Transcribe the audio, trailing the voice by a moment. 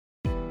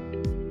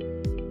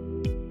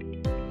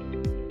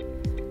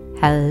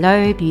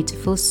Hello,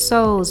 beautiful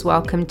souls.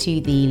 Welcome to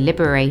the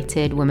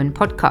Liberated Woman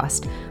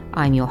podcast.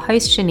 I'm your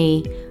host,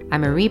 Shani.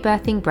 I'm a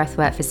rebirthing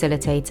breathwork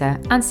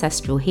facilitator,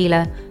 ancestral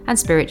healer, and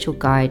spiritual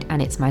guide,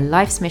 and it's my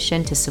life's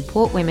mission to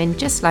support women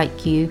just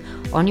like you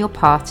on your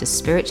path to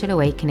spiritual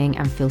awakening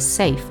and feel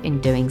safe in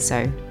doing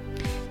so.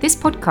 This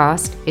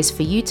podcast is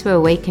for you to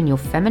awaken your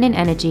feminine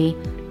energy,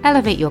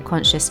 elevate your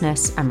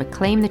consciousness, and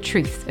reclaim the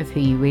truth of who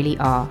you really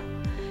are.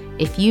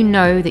 If you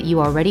know that you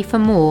are ready for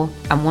more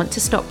and want to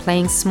stop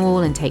playing small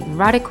and take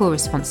radical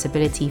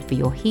responsibility for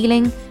your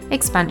healing,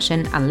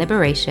 expansion, and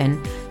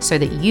liberation so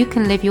that you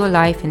can live your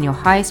life in your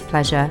highest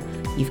pleasure,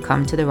 you've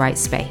come to the right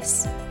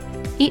space.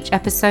 Each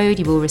episode,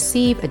 you will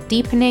receive a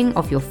deepening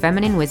of your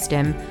feminine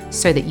wisdom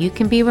so that you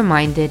can be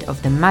reminded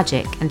of the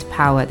magic and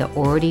power that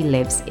already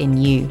lives in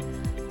you.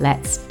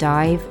 Let's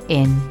dive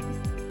in.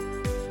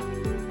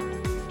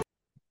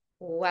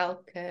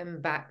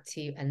 Welcome back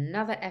to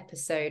another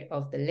episode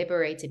of the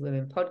Liberated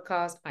Women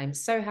podcast. I'm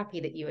so happy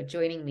that you are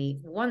joining me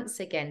once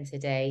again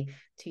today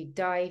to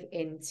dive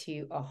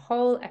into a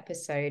whole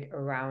episode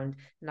around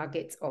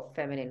nuggets of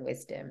feminine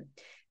wisdom.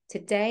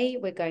 Today,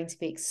 we're going to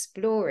be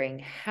exploring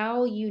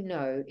how you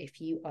know if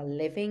you are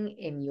living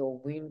in your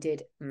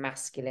wounded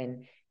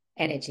masculine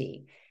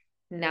energy.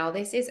 Now,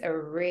 this is a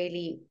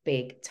really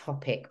big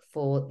topic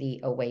for the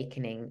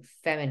awakening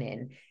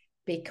feminine,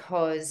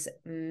 because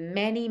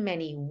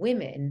many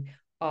women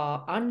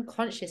are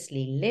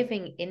unconsciously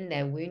living in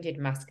their wounded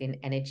masculine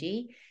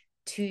energy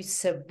to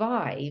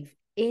survive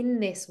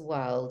in this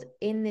world,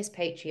 in this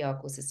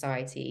patriarchal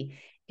society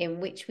in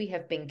which we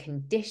have been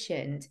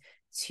conditioned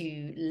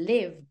to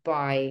live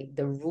by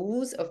the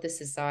rules of the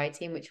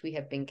society, in which we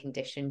have been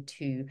conditioned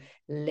to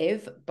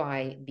live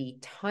by the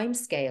time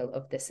scale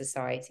of the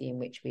society in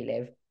which we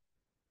live,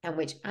 and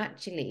which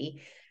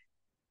actually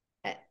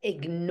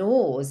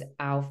ignores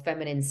our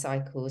feminine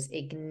cycles,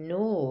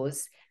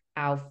 ignores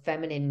our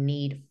feminine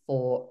need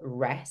for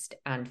rest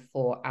and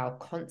for our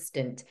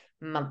constant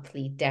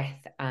monthly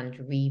death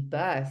and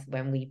rebirth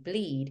when we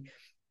bleed,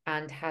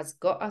 and has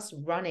got us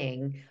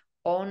running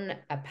on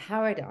a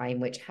paradigm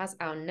which has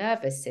our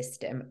nervous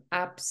system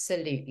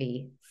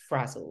absolutely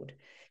frazzled.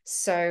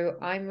 So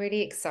I'm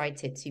really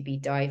excited to be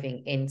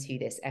diving into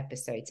this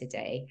episode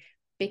today,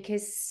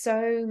 because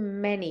so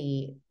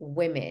many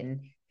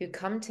women who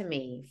come to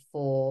me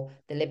for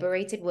the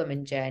Liberated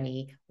Woman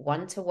journey,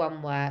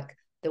 one-to-one work,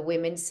 the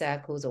women's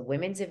circles or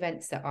women's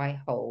events that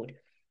I hold,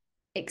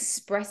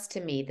 express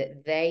to me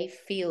that they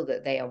feel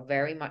that they are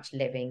very much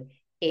living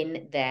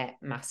in their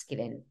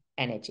masculine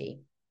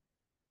energy.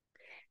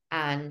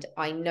 And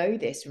I know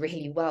this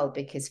really well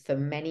because for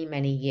many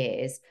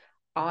years,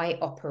 I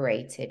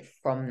operated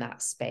from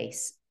that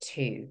space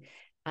too.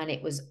 And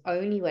it was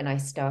only when I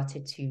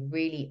started to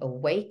really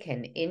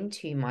awaken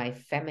into my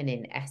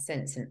feminine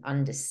essence and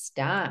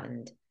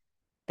understand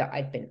that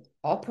I'd been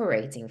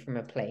operating from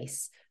a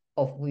place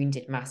of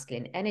wounded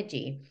masculine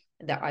energy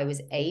that I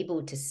was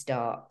able to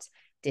start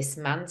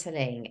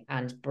dismantling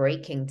and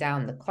breaking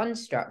down the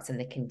constructs and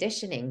the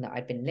conditioning that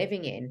I'd been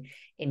living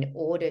in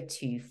order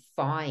to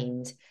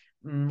find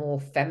a more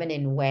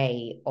feminine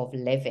way of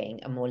living,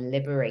 a more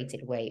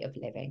liberated way of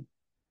living.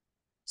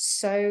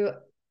 So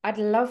I'd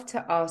love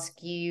to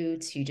ask you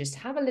to just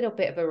have a little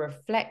bit of a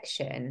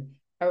reflection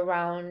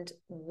around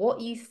what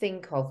you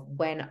think of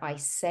when I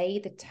say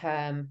the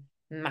term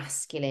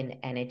masculine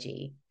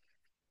energy.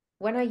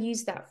 When I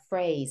use that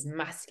phrase,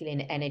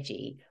 masculine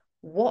energy,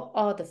 what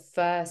are the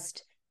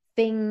first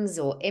things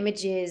or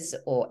images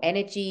or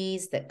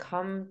energies that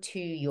come to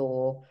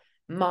your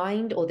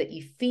mind or that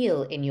you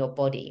feel in your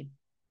body?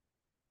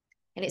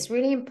 And it's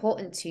really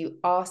important to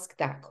ask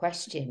that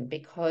question,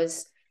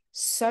 because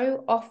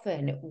so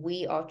often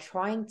we are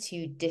trying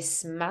to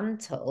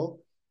dismantle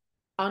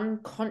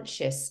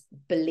unconscious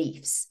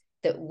beliefs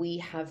that we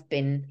have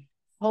been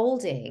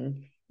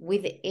holding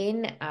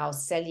within our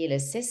cellular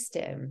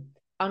system,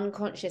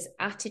 unconscious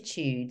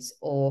attitudes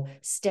or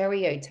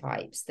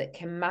stereotypes that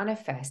can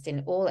manifest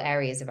in all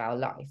areas of our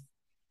life.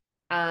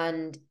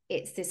 And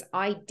it's this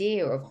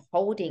idea of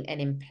holding an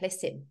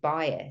implicit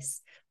bias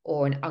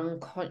or an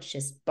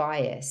unconscious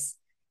bias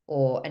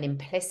or an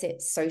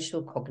implicit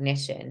social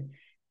cognition.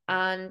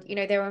 And, you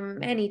know, there are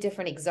many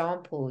different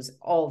examples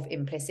of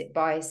implicit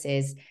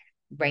biases,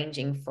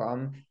 ranging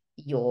from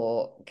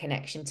your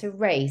connection to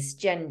race,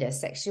 gender,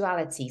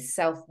 sexuality,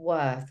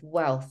 self-worth,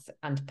 wealth,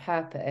 and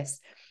purpose.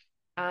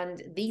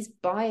 And these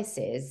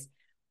biases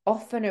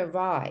often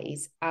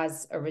arise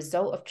as a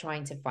result of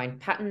trying to find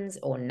patterns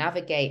or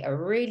navigate a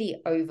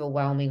really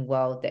overwhelming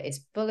world that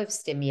is full of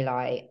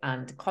stimuli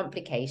and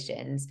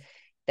complications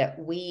that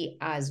we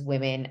as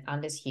women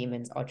and as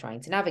humans are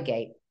trying to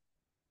navigate.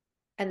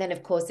 And then,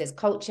 of course, there's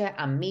culture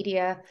and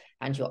media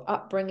and your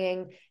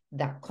upbringing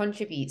that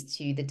contributes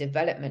to the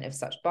development of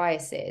such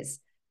biases.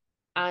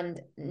 And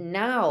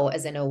now,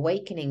 as an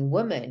awakening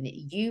woman,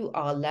 you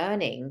are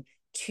learning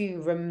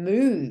to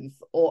remove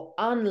or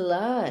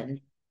unlearn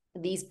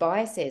these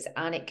biases.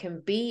 And it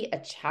can be a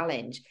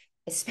challenge,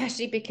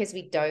 especially because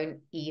we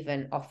don't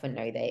even often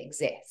know they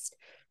exist.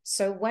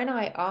 So when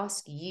I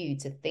ask you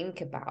to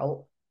think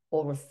about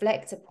or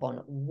reflect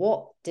upon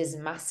what does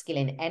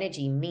masculine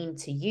energy mean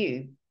to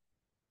you,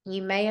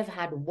 you may have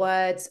had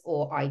words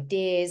or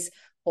ideas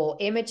or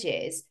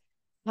images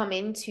come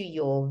into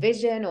your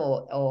vision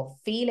or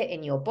feel it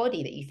in your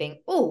body that you think,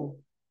 oh,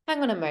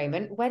 hang on a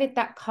moment, where did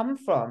that come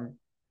from?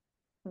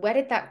 Where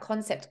did that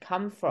concept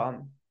come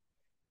from?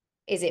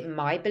 Is it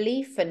my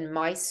belief and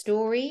my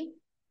story?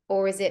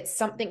 Or is it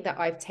something that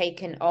I've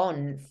taken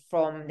on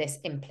from this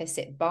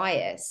implicit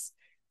bias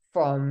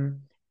from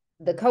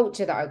the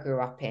culture that I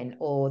grew up in,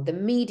 or the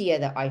media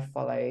that I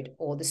followed,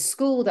 or the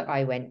school that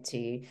I went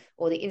to,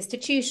 or the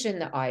institution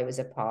that I was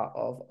a part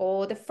of,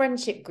 or the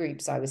friendship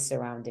groups I was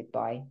surrounded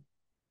by?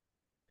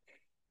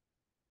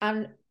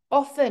 And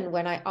often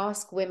when I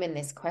ask women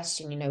this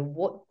question,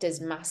 what does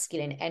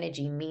masculine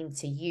energy mean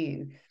to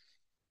you?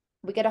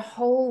 We get a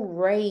whole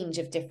range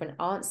of different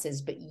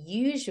answers, but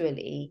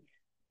usually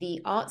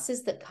the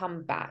answers that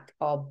come back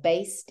are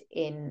based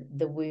in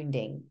the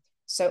wounding.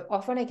 So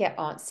often I get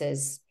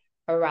answers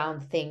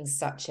around things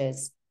such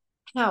as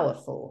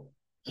powerful,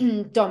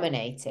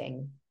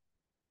 dominating,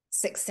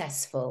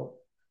 successful,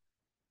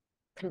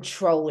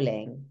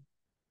 controlling,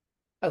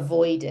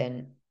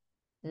 avoidant,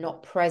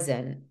 not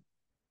present,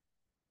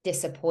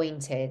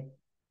 disappointed,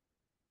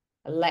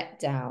 let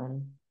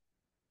down.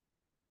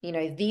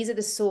 These are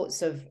the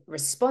sorts of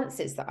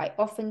responses that I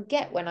often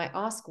get when I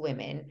ask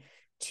women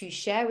to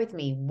share with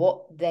me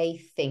what they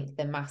think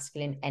the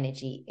masculine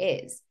energy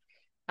is.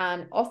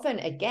 And often,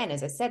 again,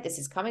 as I said, this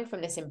is coming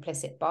from this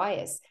implicit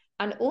bias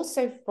and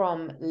also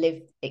from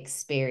lived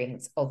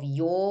experience of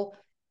your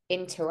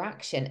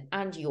interaction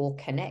and your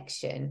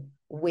connection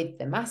with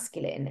the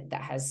masculine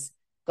that has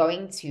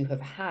going to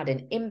have had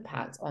an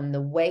impact on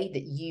the way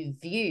that you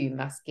view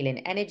masculine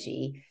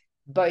energy,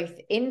 both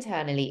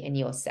internally in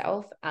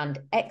yourself and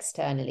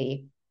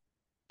externally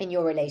in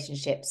your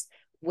relationships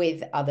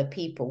with other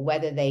people,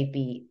 whether they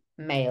be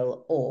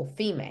male or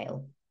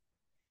female.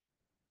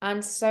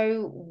 And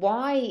so,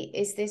 why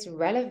is this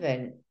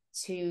relevant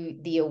to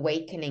the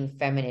awakening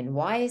feminine?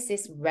 Why is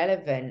this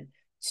relevant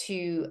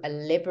to a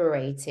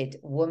liberated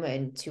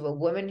woman, to a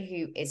woman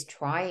who is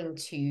trying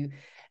to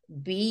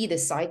be the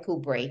cycle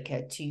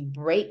breaker, to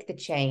break the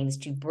chains,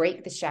 to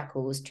break the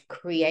shackles, to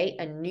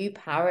create a new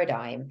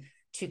paradigm,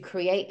 to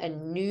create a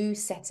new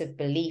set of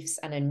beliefs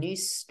and a new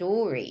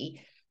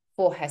story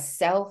for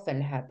herself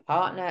and her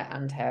partner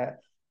and her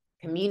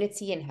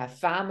community and her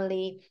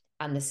family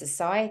and the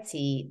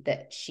society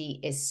that she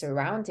is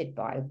surrounded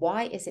by?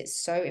 Why is it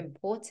so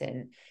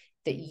important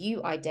that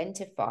you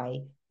identify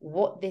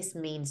what this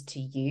means to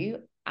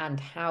you and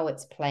how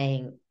it's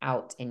playing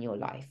out in your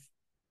life?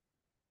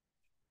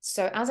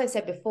 So, as I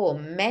said before,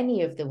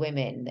 many of the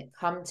women that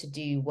come to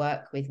do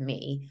work with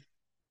me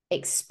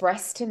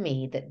express to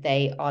me that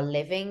they are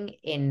living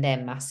in their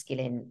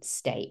masculine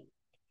state.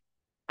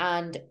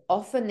 And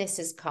often this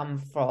has come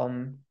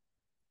from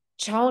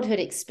childhood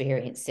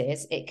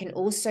experiences. It can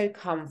also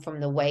come from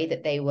the way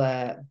that they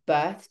were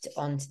birthed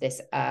onto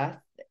this earth,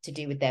 to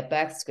do with their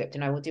birth script.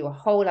 And I will do a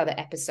whole other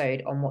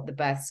episode on what the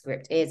birth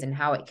script is and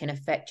how it can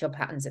affect your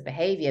patterns of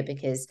behavior,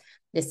 because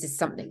this is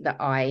something that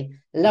I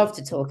love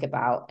to talk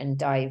about and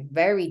dive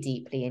very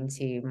deeply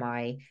into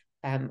my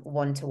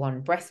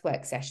one-to-one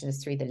breathwork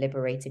sessions through the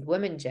Liberated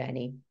Woman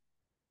journey.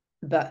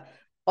 But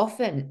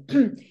often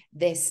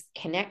this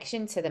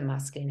connection to the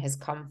masculine has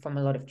come from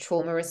a lot of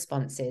trauma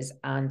responses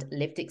and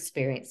lived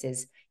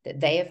experiences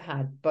that they have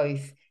had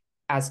both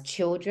as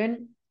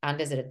children and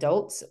as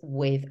adults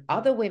with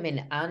other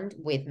women and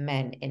with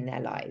men in their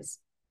lives.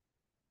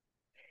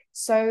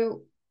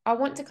 So I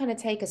want to kind of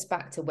take us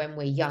back to when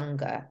we're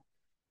younger.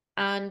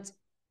 And,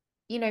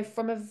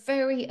 from a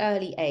very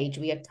early age,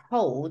 we are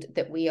told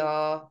that we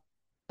are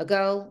a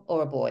girl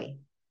or a boy.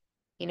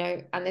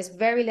 And there's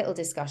very little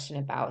discussion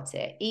about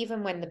it.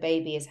 Even when the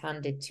baby is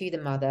handed to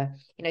the mother,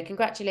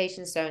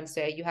 congratulations,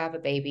 so-and-so, you have a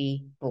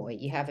baby boy,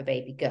 you have a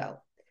baby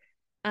girl.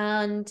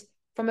 And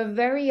from a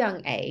very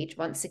young age,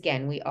 once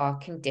again, we are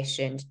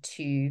conditioned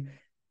to,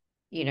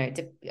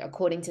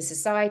 according to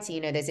society,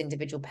 there's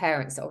individual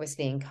parents that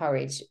obviously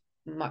encourage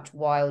much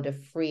wilder,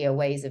 freer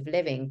ways of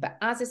living. But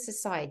as a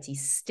society,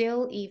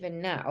 still,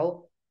 even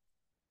now,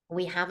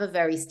 we have a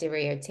very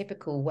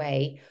stereotypical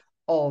way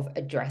of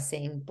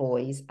addressing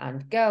boys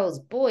and girls.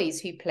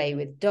 Boys who play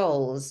with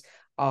dolls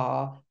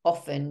are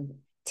often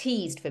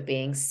teased for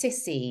being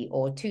sissy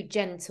or too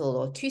gentle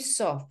or too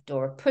soft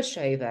or a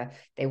pushover.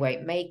 They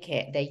won't make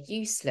it. They're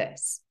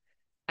useless.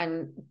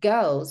 And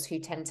girls who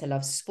tend to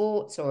love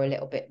sports or a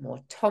little bit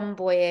more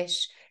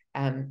tomboyish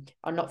are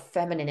not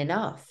feminine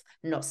enough,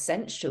 not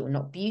sensual,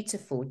 not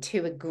beautiful,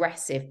 too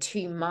aggressive,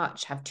 too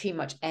much, have too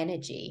much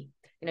energy.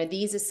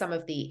 These are some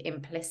of the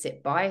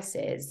implicit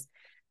biases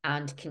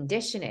and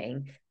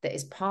conditioning that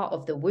is part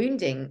of the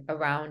wounding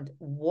around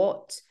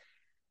what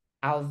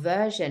our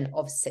version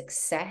of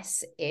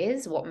success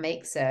is, what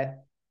makes a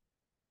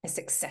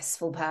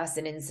successful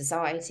person in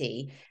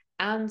society,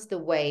 and the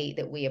way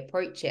that we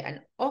approach it.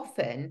 And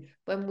often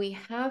when we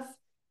have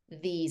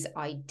these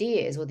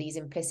ideas or these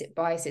implicit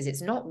biases,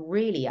 it's not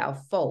really our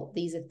fault.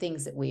 These are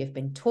things that we have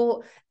been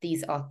taught.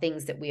 These are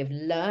things that we have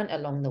learned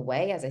along the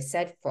way, as I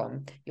said,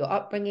 from your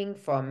upbringing,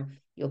 from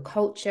your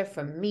culture,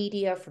 from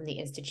media, from the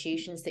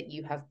institutions that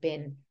you have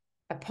been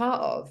a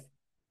part of.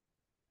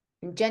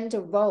 And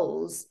gender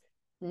roles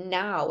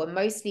now are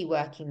mostly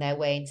working their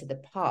way into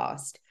the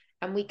past.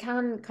 And we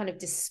can kind of,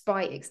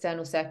 despite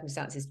external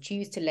circumstances,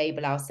 choose to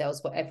label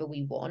ourselves whatever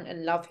we want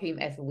and love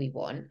whomever we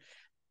want.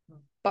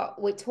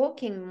 But we're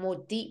talking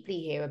more deeply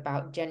here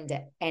about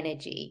gender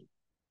energy.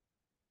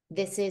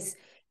 This is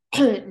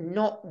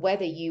not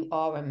whether you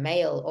are a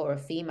male or a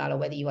female, or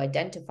whether you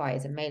identify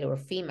as a male or a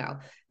female.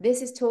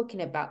 This is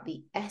talking about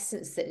the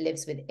essence that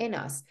lives within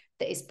us,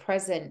 that is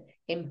present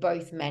in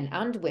both men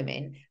and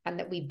women, and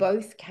that we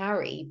both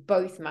carry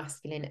both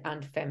masculine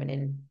and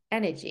feminine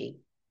energy,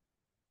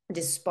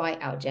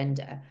 despite our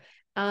gender.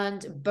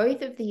 And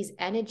both of these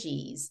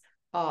energies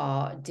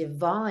are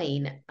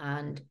divine,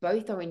 and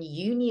both are in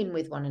union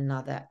with one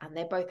another, and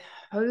they're both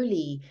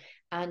holy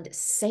and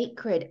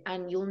sacred.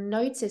 And you'll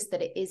notice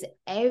that it is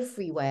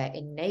everywhere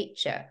in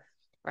nature,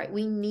 right?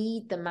 We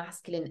need the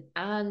masculine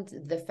and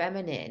the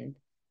feminine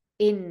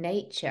in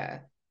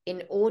nature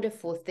in order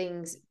for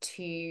things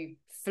to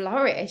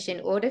flourish,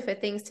 in order for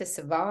things to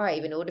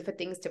survive, in order for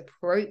things to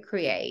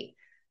procreate.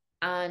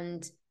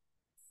 And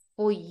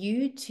for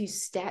you to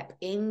step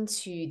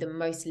into the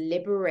most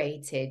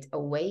liberated,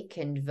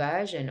 awakened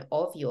version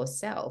of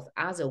yourself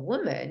as a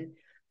woman,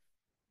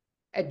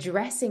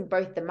 addressing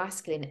both the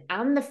masculine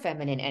and the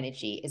feminine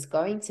energy is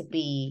going to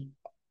be,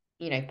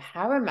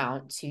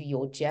 paramount to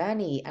your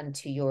journey and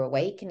to your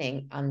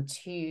awakening and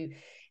to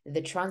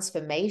the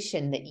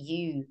transformation that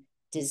you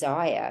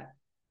desire.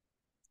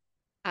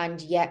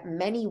 And yet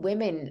many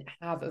women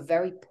have a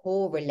very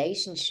poor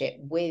relationship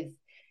with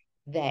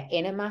their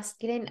inner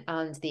masculine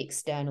and the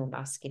external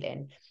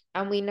masculine.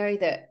 And we know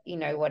that,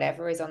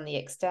 whatever is on the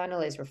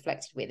external is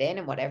reflected within,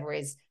 and whatever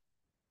is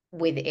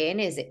within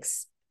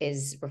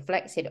is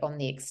reflected on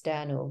the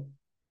external.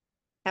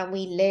 And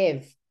we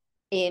live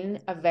in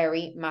a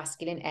very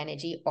masculine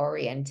energy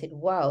oriented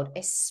world,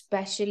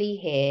 especially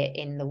here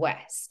in the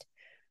West.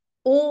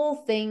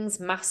 All things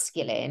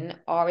masculine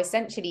are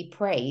essentially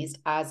praised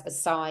as a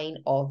sign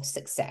of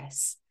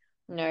success.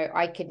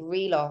 I could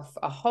reel off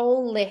a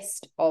whole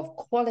list of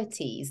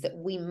qualities that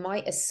we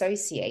might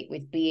associate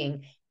with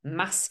being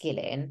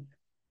masculine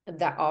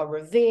that are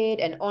revered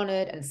and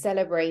honored and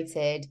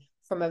celebrated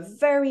from a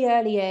very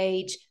early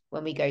age,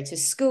 when we go to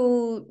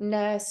school,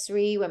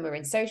 nursery, when we're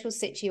in social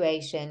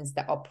situations,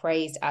 that are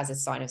praised as a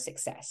sign of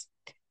success.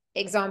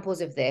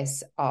 Examples of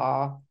this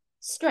are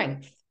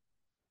strength.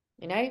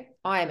 I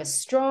am a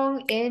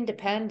strong,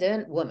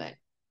 independent woman.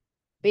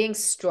 Being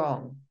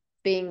strong,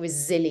 being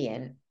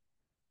resilient.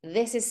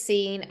 This is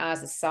seen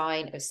as a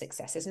sign of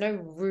success. There's no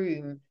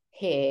room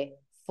here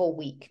for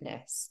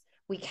weakness.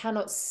 We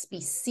cannot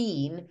be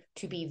seen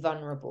to be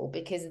vulnerable,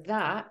 because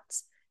that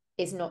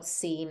is not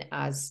seen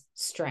as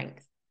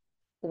strength.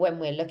 When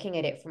we're looking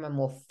at it from a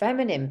more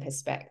feminine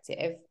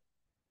perspective,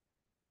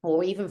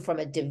 or even from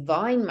a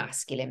divine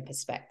masculine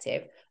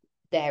perspective,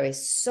 there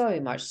is so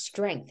much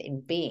strength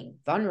in being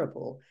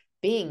vulnerable.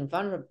 Being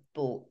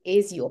vulnerable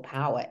is your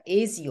power,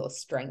 is your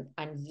strength,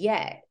 and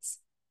yet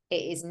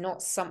it is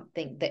not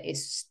something that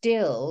is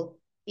still,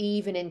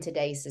 even in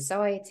today's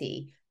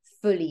society,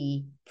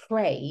 fully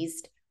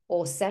praised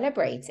or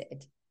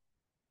celebrated,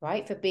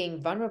 right? For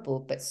being vulnerable.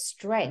 But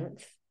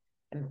strength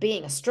and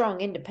being a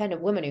strong,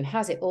 independent woman who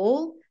has it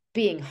all,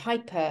 being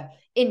hyper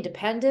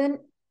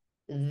independent,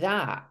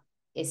 that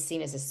is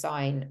seen as a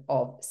sign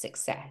of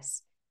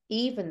success.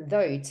 Even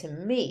though, to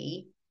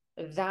me,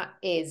 that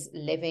is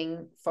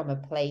living from a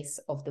place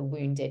of the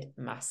wounded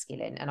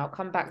masculine. And I'll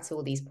come back to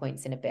all these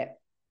points in a bit.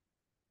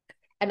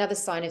 Another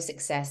sign of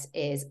success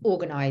is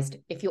organized.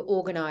 If you're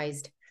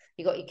organized,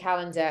 you got your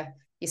calendar,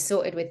 you're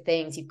sorted with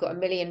things, you've got a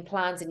million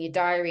plans in your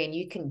diary, and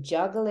you can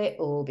juggle it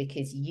all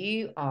because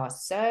you are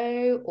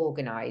so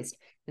organized.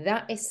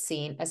 That is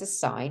seen as a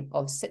sign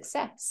of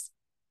success,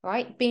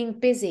 right? Being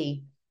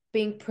busy,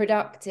 being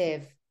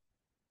productive,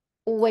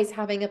 always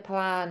having a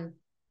plan,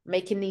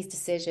 making these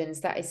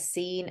decisions, that is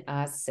seen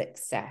as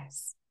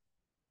success.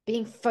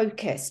 Being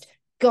focused,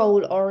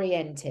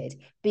 goal-oriented,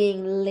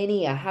 being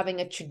linear, having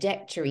a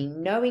trajectory,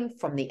 knowing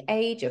from the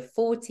age of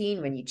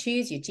 14, when you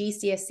choose your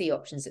GCSE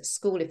options at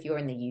school, if you're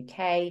in the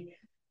UK,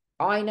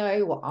 I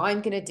know what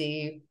I'm going to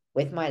do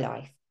with my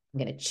life. I'm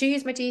going to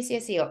choose my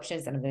GCSE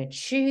options, and I'm going to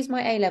choose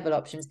my A-level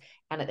options.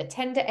 And at the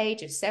tender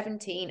age of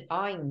 17,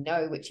 I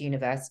know which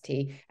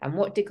university and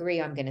what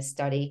degree I'm going to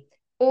study.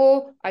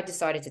 Or I've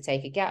decided to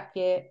take a gap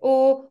year,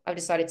 or I've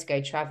decided to go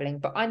traveling,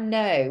 but I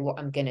know what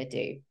I'm going to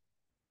do.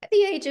 At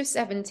the age of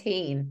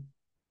 17,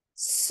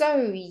 so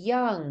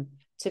young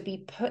to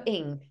be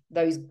putting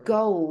those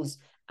goals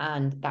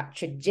and that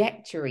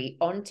trajectory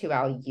onto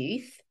our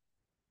youth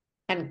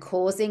and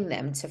causing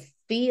them to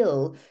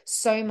feel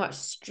so much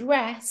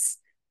stress,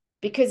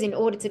 because in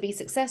order to be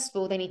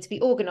successful, they need to be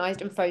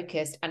organized and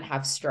focused and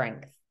have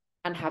strength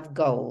and have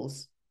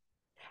goals.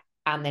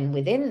 And then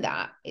within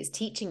that, it's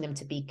teaching them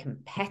to be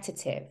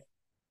competitive.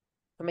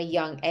 From a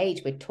young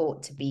age, we're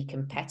taught to be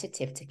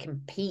competitive, to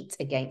compete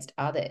against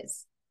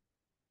others.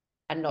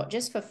 And not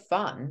just for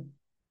fun,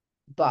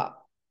 but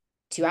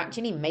to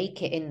actually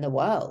make it in the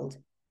world,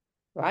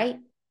 right?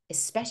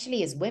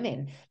 Especially as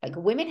women. Like,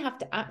 women have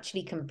to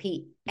actually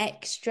compete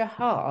extra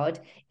hard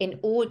in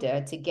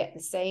order to get the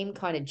same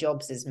kind of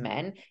jobs as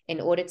men, in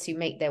order to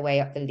make their way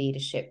up the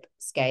leadership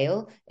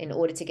scale, in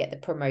order to get the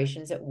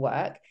promotions at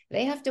work.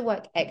 They have to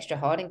work extra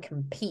hard and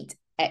compete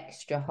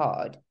extra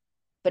hard.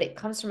 But it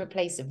comes from a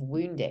place of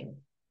wounding.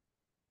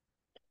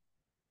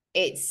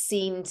 It's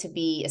seen to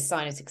be a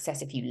sign of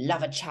success if you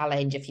love a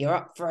challenge, if you're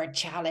up for a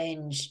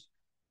challenge,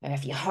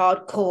 if you're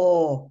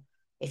hardcore,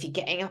 if you're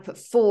getting up at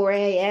 4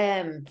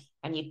 a.m.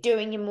 and you're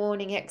doing your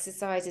morning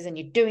exercises and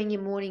you're doing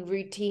your morning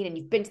routine and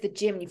you've been to the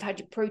gym and you've had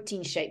your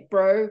protein shake,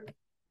 bro.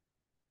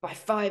 By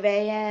 5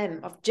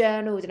 a.m., I've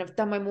journaled and I've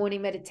done my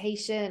morning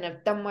meditation,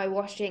 I've done my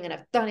washing, and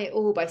I've done it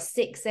all by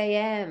 6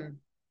 a.m.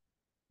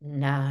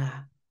 Nah,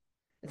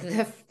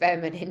 the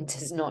feminine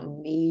does not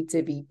need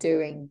to be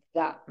doing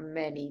that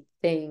many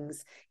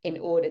things in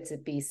order to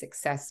be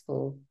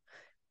successful.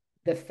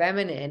 The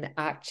feminine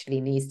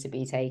actually needs to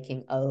be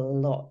taking a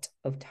lot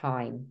of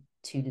time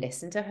to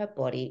listen to her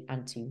body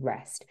and to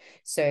rest.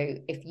 So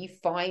if you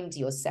find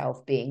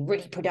yourself being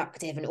really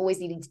productive and always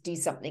needing to do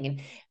something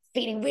and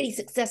feeling really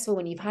successful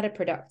when you've had a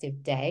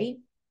productive day,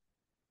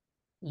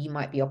 you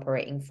might be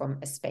operating from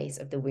a space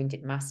of the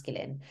wounded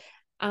masculine.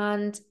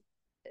 And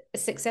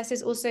success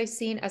is also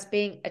seen as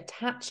being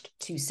attached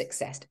to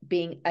success,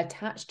 being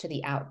attached to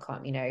the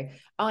outcome. You know,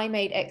 I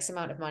made X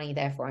amount of money,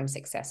 therefore I'm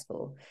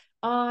successful.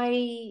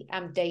 I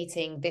am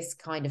dating this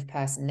kind of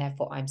person,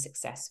 therefore I'm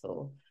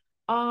successful.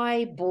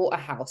 I bought a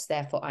house,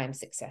 therefore I am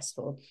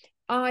successful.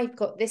 I've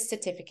got this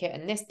certificate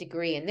and this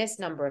degree and this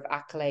number of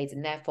accolades,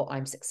 and therefore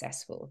I'm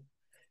successful.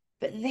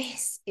 But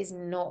this is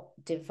not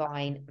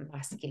divine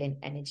masculine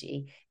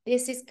energy.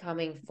 This is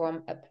coming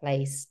from a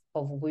place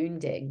of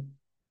wounding.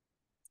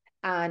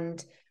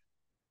 And,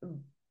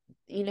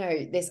 you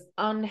know, this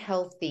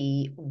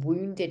unhealthy,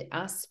 wounded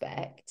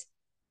aspect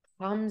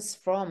comes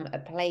from a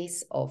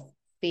place of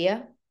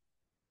fear.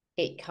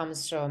 It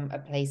comes from a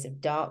place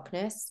of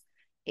darkness.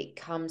 It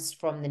comes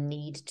from the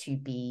need to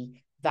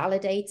be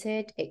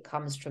validated. It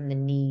comes from the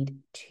need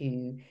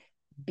to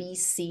be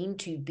seen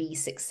to be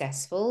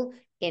successful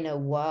in a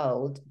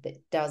world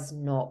that does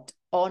not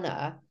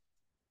honor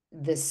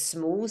the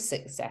small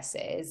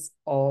successes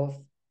of,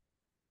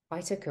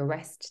 I took a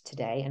rest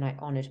today and I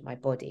honored my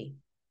body.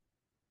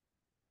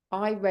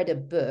 I read a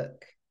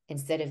book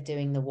instead of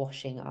doing the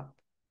washing up.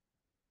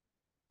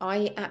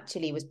 I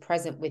actually was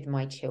present with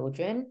my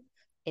children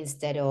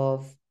instead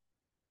of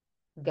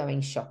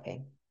going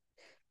shopping.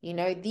 You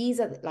know, these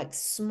are like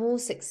small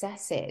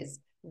successes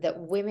that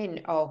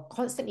women are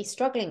constantly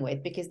struggling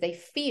with because they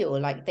feel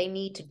like they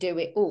need to do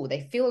it all.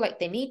 They feel like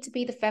they need to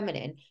be the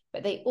feminine,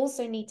 but they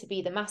also need to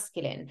be the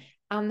masculine.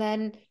 And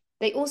then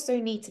they also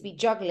need to be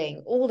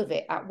juggling all of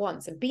it at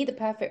once and be the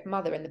perfect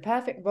mother and the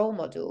perfect role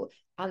model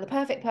and the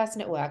perfect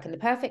person at work and the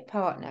perfect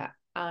partner.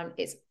 And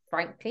it's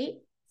frankly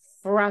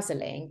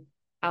frazzling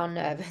our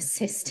nervous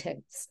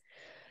systems.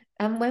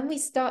 And when we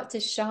start to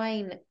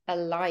shine a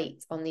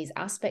light on these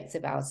aspects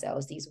of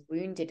ourselves, these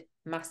wounded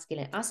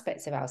masculine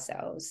aspects of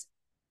ourselves,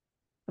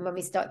 and when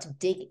we start to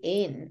dig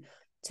in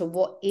to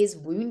what is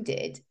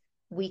wounded,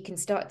 we can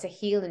start to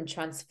heal and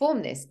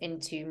transform this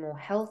into more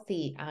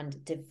healthy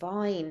and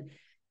divine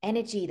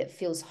energy that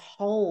feels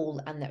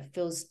whole and that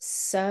feels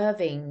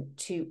serving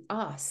to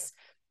us,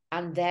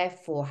 and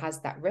therefore has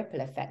that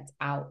ripple effect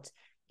out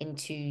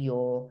into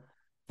your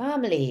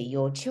family,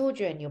 your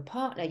children, your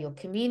partner, your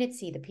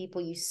community, the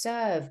people you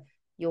serve,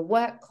 your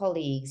work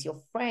colleagues,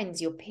 your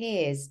friends, your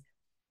peers,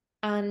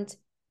 and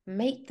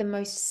make the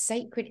most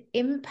sacred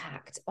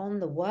impact on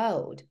the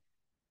world.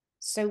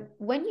 So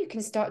when you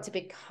can start to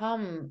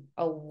become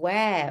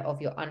aware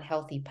of your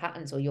unhealthy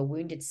patterns or your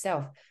wounded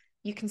self,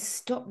 you can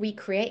stop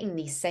recreating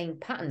these same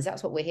patterns.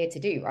 That's what we're here to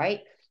do,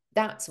 right?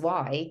 That's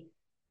why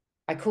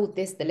I called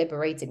this the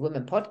Liberated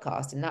Woman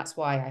podcast. And that's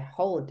why I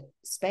hold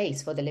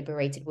space for the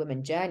Liberated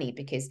Woman journey,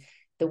 because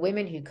the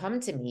women who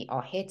come to me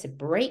are here to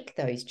break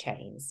those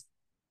chains,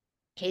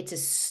 here to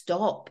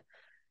stop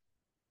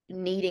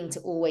needing to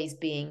always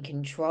be in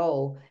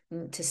control,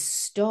 to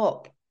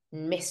stop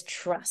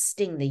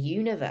mistrusting the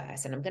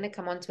universe. And I'm going to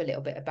come on to a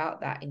little bit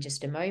about that in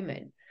just a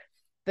moment.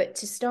 But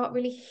to start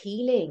really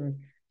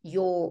healing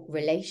your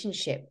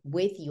relationship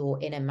with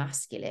your inner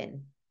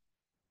masculine.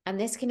 And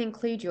this can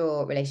include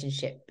your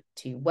relationship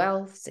to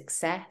wealth,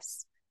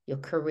 success, your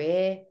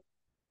career,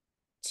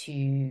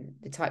 to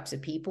the types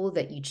of people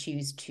that you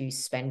choose to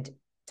spend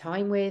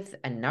time with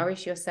and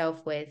nourish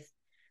yourself with.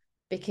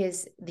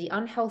 Because the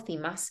unhealthy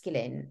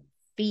masculine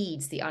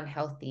feeds the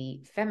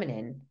unhealthy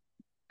feminine,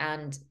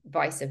 and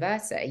vice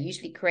versa. It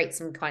usually creates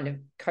some kind of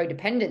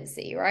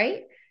codependency,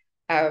 right?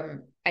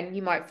 And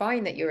you might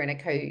find that you're in a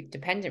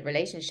codependent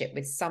relationship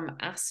with some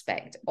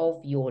aspect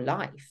of your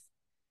life.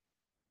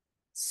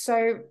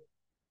 So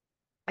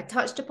I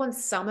touched upon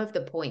some of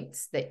the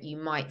points that you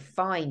might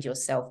find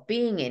yourself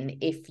being in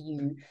if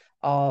you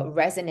are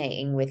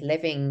resonating with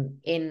living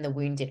in the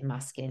wounded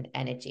masculine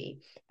energy.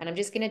 And I'm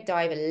just going to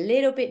dive a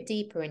little bit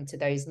deeper into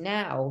those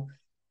now,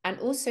 and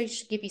also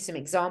give you some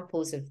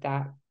examples of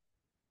that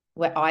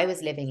where I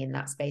was living in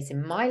that space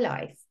in my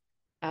life.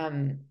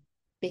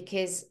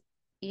 Because,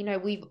 you know,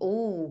 we've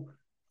all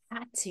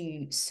had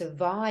to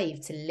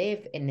survive to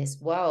live in this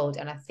world.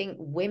 And I think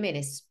women,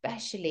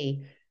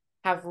 especially,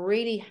 have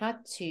really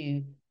had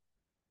to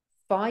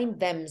find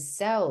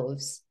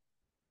themselves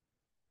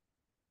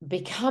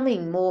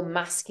becoming more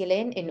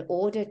masculine in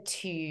order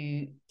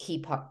to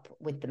keep up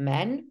with the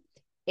men,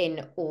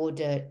 in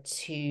order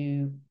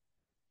to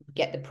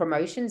get the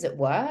promotions at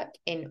work,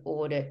 in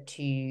order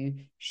to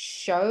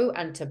show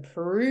and to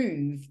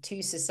prove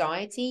to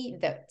society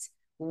that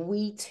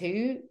we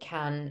too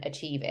can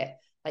achieve it.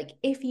 Like,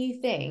 if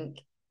you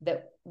think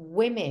that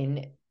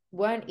women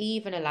weren't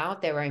even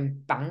allowed their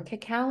own bank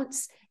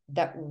accounts,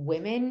 that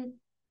women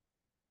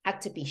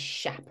had to be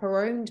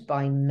chaperoned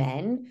by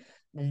men,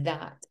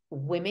 that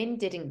women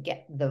didn't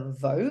get the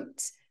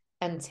vote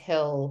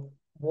until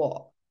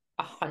what,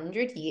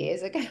 100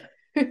 years ago,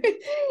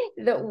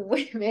 that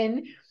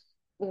women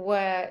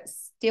were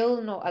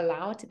still not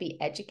allowed to be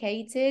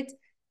educated.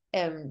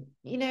 You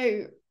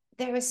know,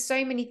 there are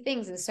so many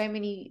things and so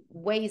many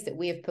ways that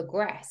we have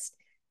progressed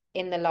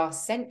in the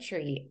last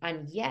century,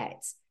 and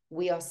yet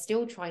we are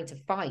still trying to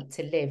fight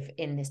to live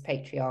in this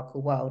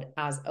patriarchal world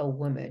as a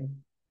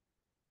woman,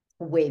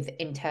 with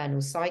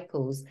internal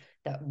cycles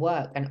that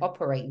work and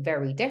operate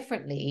very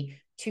differently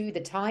to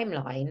the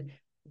timeline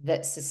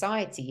that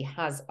society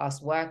has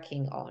us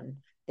working on,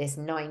 this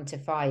 9 to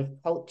 5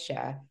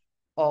 culture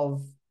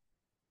of,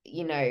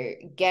 you know,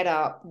 get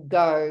up,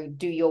 go,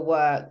 do your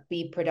work,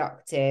 be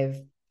productive,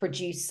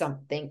 produce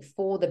something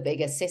for the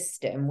bigger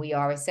system. We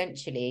are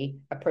essentially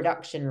a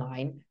production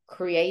line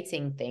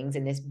creating things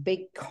in this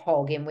big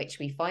cog in which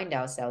we find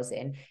ourselves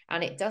in.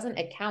 And it doesn't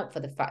account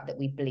for the fact that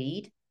we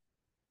bleed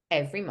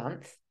every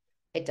month.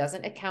 It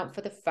doesn't account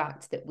for the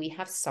fact that we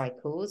have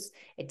cycles.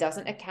 It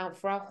doesn't account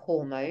for our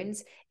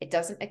hormones. It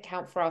doesn't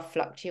account for our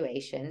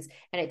fluctuations.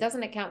 And it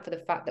doesn't account for the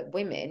fact that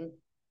women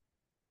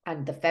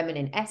and the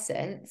feminine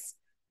essence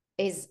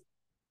is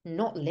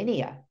not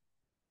linear.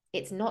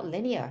 It's not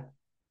linear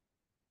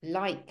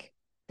like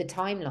the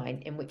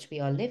timeline in which we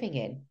are living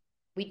in.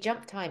 We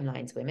jump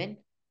timelines, women.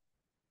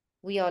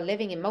 We are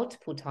living in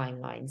multiple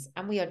timelines,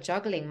 and we are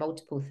juggling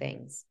multiple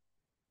things.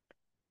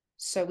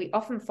 So we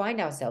often find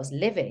ourselves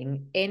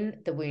living in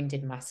the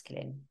wounded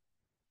masculine.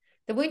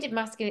 The wounded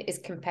masculine is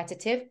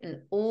competitive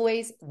and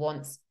always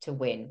wants to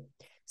win.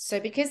 So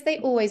because they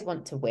always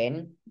want to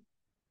win,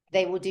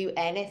 they will do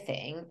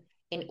anything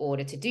in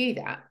order to do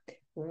that,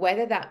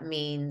 whether that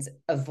means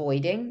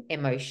avoiding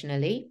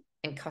emotionally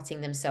and cutting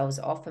themselves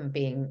off and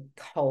being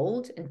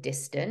cold and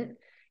distant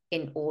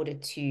in order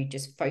to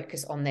just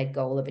focus on their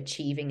goal of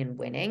achieving and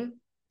winning.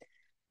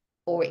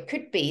 Or it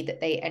could be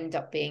that they end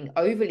up being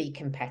overly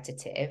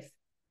competitive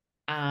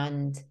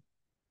and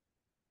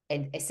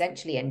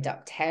essentially end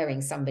up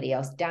tearing somebody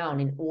else down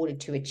in order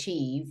to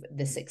achieve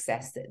the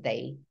success that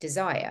they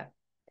desire.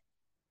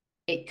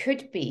 It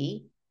could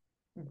be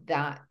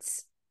that,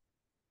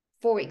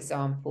 for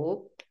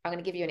example, I'm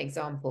going to give you an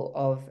example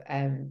of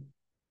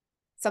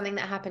something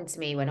that happened to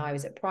me when I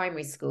was at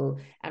primary school.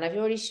 And I've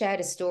already shared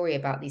a story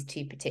about these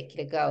two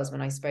particular girls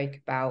when I spoke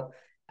about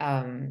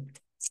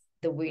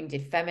the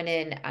wounded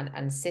feminine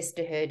and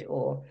sisterhood,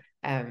 or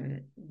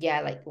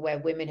like where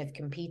women have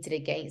competed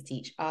against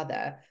each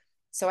other.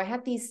 So I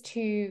had these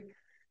two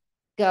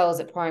girls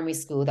at primary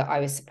school that I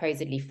was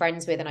supposedly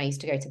friends with, and I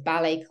used to go to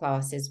ballet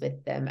classes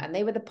with them, and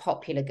they were the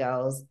popular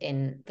girls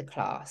in the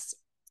class.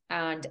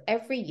 And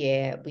every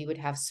year we would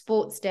have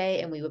sports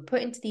day, and we were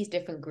put into these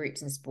different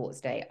groups in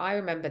sports day. I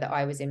remember that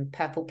I was in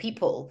Purple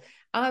People.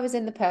 I was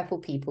in the Purple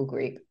People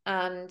group,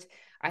 and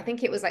I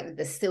think it was like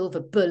the Silver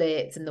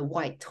Bullets and the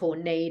White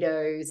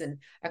Tornadoes, and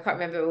I can't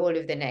remember all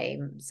of the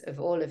names of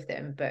all of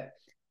them, but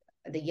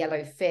the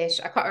Yellow Fish.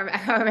 I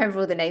can't remember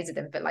all the names of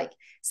them, but like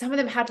some of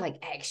them had like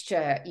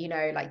extra, you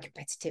know, like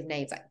competitive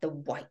names, like the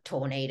White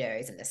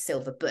Tornadoes and the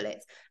Silver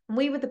Bullets. And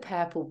we were the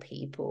Purple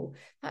People.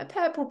 Like,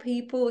 Purple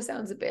People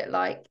sounds a bit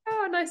like,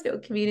 oh, a nice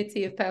little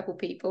community of purple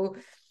people.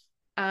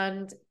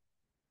 And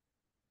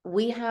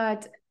we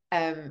had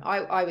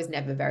I was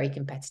never very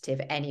competitive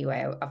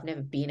anyway. I've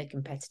never been a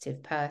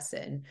competitive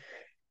person.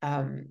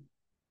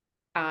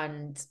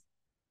 And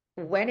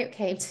when it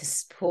came to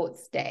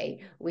sports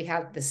day, we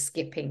had the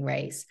skipping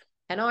race.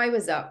 And I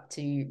was up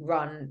to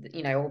run,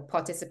 you know, or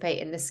participate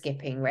in the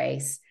skipping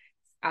race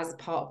as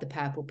part of the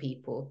Purple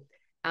People.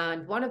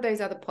 And one of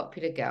those other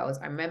popular girls,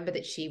 I remember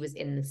that she was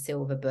in the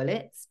Silver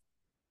Bullets.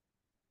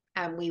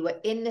 And we were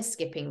in the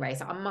skipping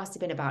race. I must have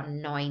been about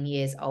 9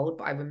 years old,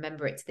 but I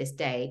remember it to this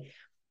day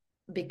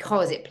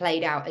because it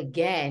played out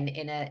again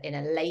in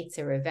a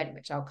later event,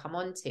 which I'll come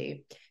on to.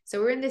 So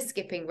we're in this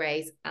skipping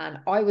race, and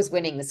I was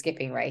winning the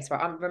skipping race.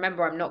 Right?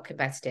 Remember, I'm not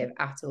competitive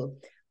at all.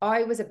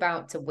 I was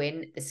about to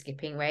win the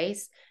skipping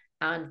race,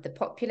 And the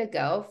popular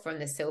girl from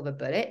the Silver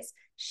Bullets,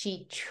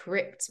 she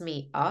tripped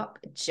me up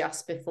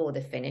just before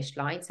the finish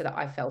line so that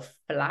I fell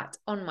flat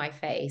on my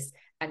face,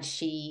 and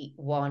she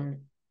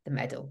won the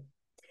medal.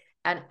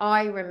 And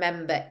I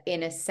remember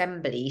in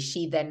assembly,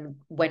 she then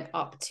went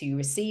up to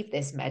receive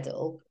this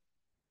medal,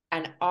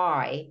 and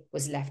I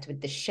was left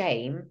with the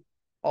shame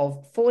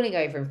of falling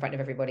over in front of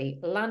everybody,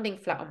 landing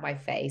flat on my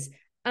face,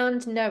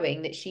 and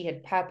knowing that she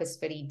had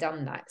purposefully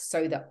done that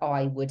so that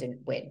I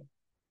wouldn't win.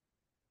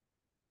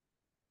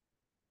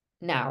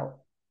 Now,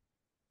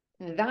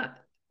 that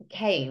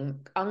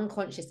came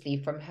unconsciously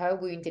from her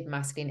wounded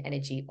masculine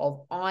energy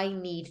of, I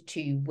need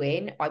to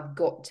win. I've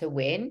got to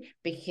win,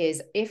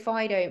 because if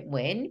I don't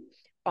win,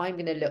 I'm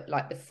going to look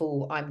like the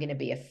fool. I'm going to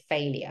be a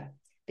failure,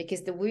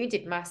 because the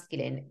wounded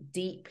masculine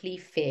deeply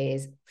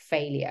fears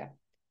failure.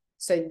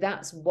 So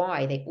that's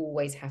why they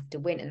always have to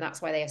win. And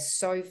that's why they are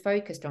so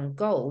focused on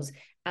goals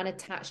and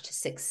attached to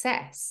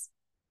success.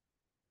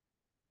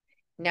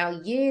 Now,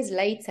 years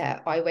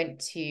later, I went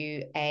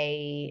to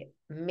a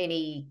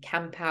mini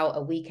camp out,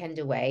 a weekend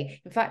away.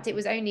 In fact, it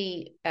was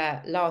only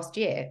last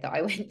year that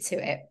I went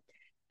to it.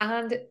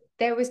 And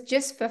there was,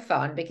 just for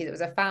fun, because it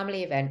was a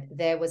family event,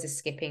 there was a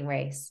skipping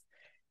race.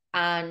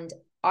 And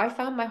I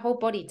found my whole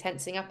body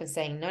tensing up and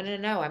saying, no, no,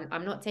 no,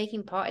 I'm not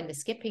taking part in the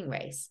skipping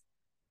race.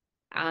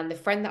 And the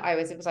friend that I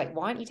was, it was like,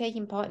 why aren't you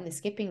taking part in the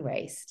skipping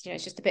race? You know,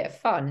 it's just a bit of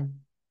fun.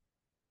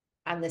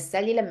 And the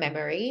cellular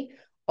memory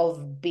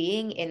of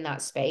being in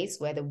that space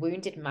where the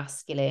wounded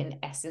masculine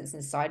essence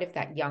inside of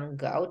that young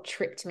girl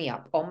tripped me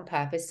up on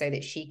purpose so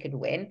that she could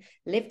win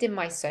lived in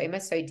my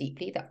soma so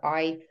deeply that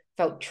I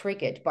felt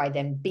triggered by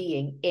them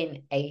being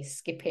in a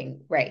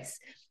skipping race.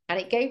 And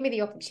it gave me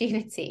the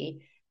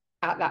opportunity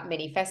at that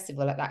mini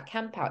festival, at that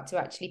camp out, to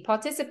actually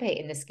participate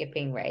in the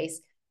skipping race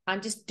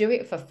and just do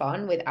it for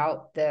fun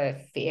without the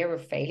fear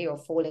of failure or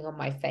falling on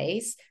my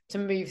face, to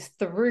move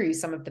through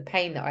some of the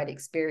pain that I'd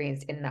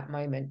experienced in that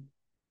moment,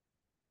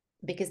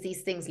 because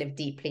these things live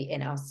deeply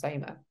in our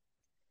soma.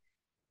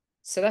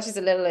 So that's just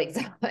a little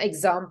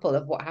example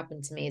of what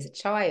happened to me as a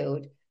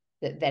child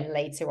that then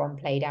later on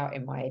played out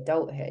in my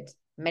adulthood,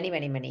 many,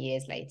 many, many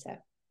years later.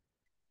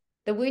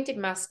 The wounded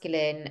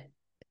masculine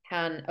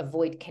can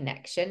avoid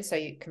connection. So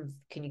you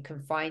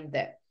can find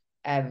that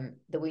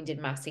the wounded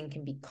masculine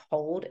can be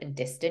cold and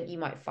distant. You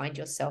might find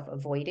yourself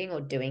avoiding or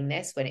doing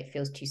this when it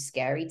feels too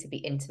scary to be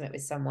intimate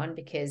with someone,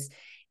 because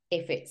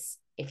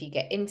if you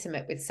get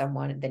intimate with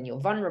someone, then you're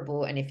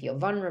vulnerable. And if you're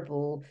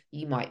vulnerable,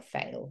 you might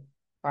fail,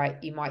 right?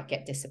 You might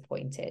get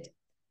disappointed.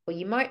 Or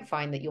you might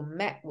find that you're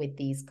met with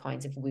these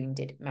kinds of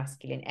wounded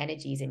masculine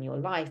energies in your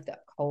life that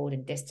are cold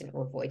and distant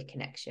or avoid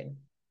connection.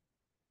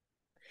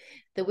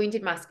 The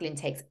wounded masculine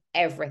takes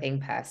everything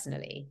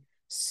personally.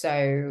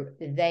 So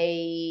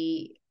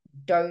they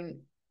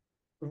don't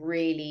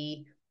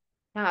really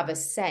have a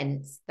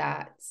sense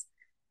that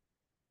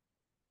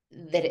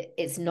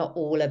it's not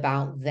all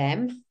about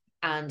them.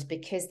 And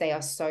because they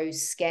are so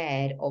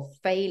scared of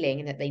failing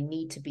and that they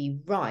need to be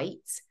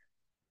right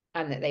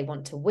and that they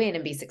want to win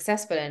and be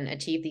successful and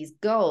achieve these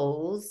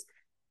goals,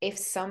 if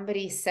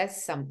somebody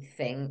says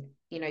something,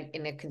 you know,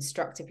 in a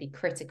constructively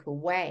critical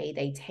way,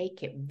 they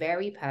take it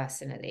very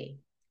personally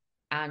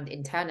and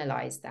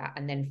internalize that,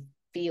 and then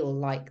feel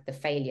like the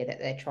failure that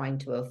they're trying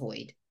to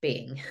avoid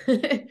being.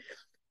 The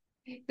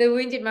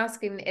wounded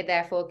masculine,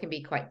 therefore, can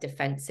be quite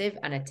defensive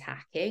and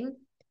attacking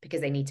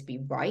because they need to be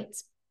right.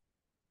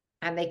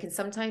 And they can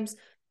sometimes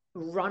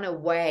run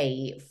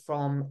away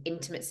from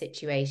intimate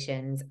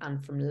situations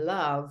and from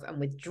love and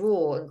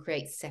withdraw and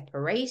create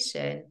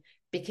separation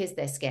because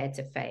they're scared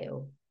to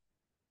fail.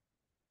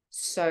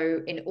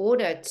 So in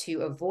order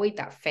to avoid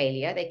that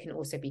failure, they can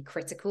also be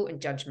critical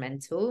and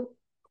judgmental,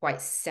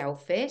 quite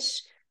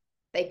selfish.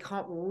 They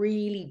can't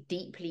really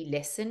deeply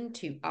listen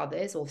to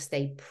others or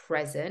stay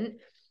present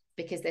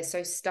because they're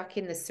so stuck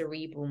in the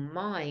cerebral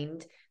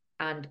mind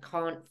and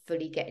can't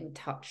fully get in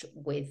touch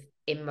with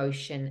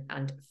emotion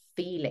and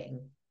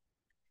feeling.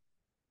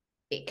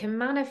 It can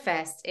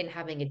manifest in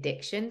having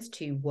addictions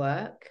to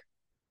work,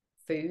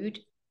 food,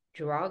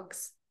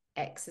 drugs,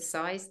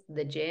 exercise,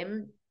 the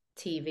gym,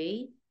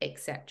 TV,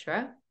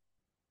 etc.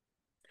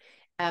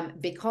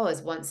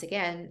 Because once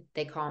again,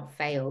 they can't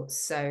fail.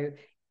 So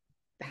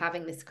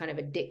having this kind of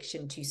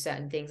addiction to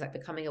certain things, like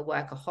becoming a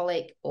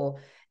workaholic, or,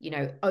 you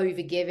know,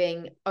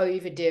 overgiving,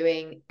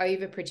 overdoing,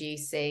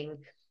 overproducing,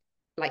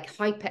 like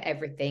hyper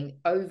everything,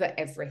 over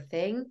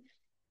everything,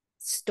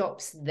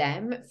 stops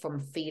them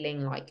from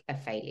feeling like a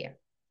failure.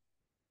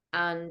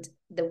 And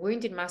the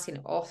wounded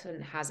masculine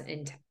often has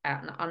an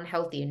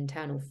unhealthy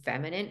internal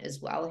feminine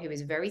as well, who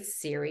is very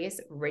serious,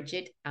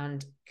 rigid,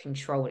 and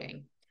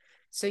controlling.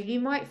 So you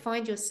might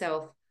find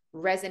yourself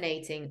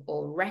resonating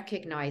or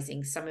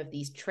recognizing some of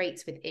these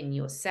traits within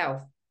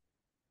yourself.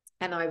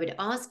 And I would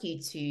ask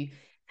you to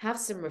have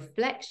some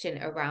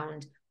reflection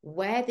around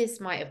where this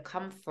might have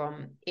come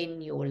from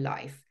in your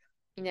life.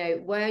 You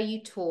know, were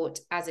you taught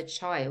as a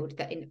child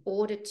that in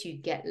order to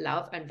get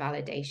love and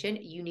validation,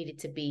 you needed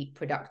to be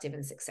productive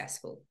and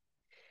successful?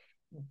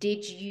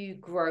 Did you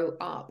grow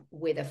up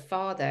with a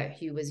father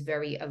who was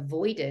very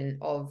avoidant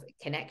of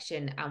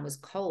connection and was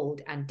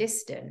cold and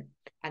distant?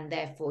 And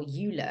therefore,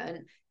 you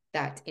learn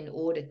that in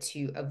order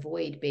to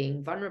avoid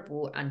being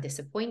vulnerable and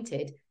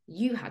disappointed,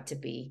 you had to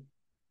be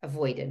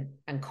avoidant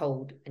and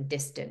cold and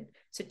distant.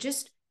 So,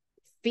 just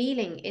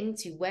feeling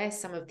into where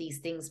some of these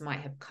things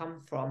might have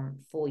come from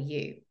for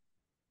you.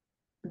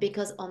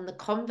 Because on the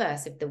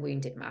converse of the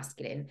wounded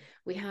masculine,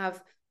 we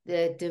have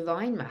the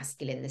divine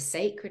masculine, the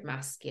sacred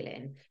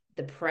masculine,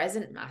 the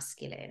present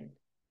masculine.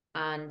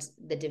 And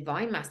the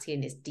divine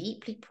masculine is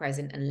deeply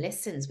present and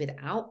listens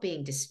without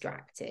being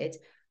distracted,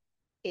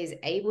 is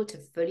able to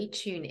fully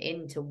tune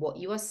into what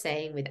you are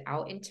saying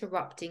without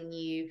interrupting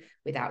you,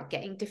 without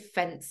getting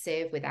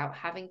defensive, without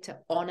having to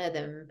honor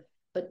them,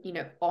 but,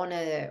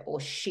 honor or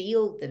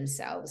shield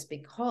themselves,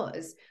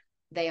 because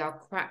they are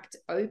cracked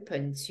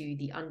open to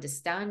the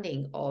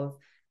understanding of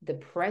the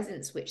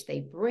presence which they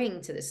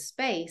bring to the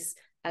space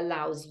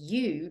allows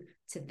you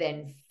to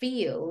then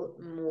feel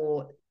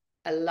more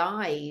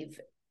alive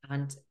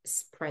and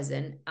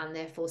present, and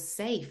therefore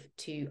safe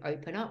to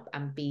open up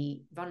and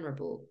be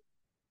vulnerable.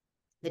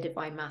 The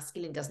divine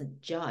masculine doesn't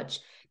judge.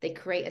 They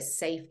create a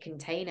safe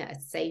container, a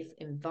safe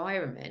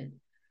environment.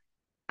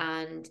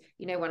 And,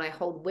 when I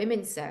hold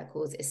women's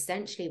circles,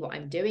 essentially what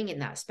I'm doing in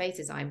that space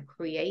is I'm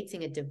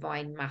creating a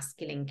divine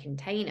masculine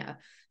container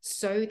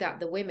so that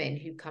the women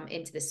who come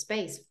into the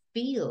space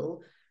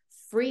feel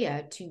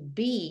freer to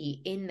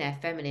be in their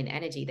feminine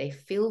energy. They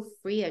feel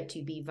freer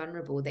to be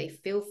vulnerable. They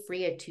feel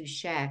freer to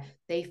share.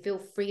 They feel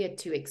freer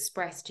to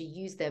express, to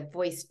use their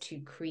voice,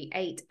 to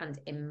create and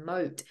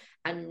emote,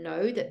 and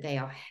know that they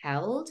are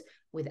held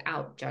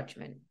without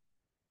judgment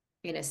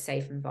in a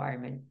safe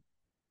environment.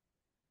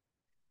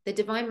 The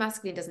divine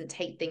masculine doesn't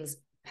take things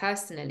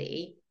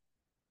personally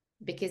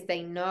because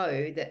they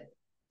know that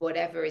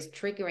whatever is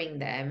triggering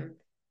them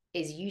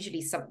is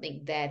usually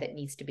something there that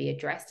needs to be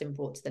addressed and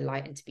brought to the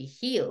light and to be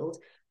healed.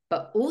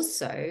 But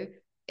also,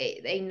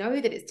 they know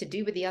that it's to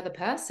do with the other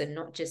person,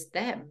 not just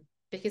them,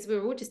 because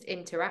we're all just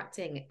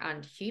interacting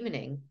and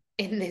humaning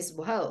in this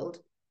world.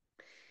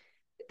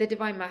 The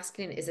divine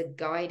masculine is a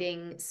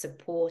guiding,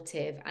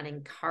 supportive, and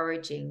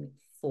encouraging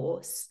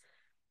force.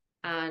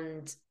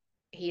 And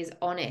he is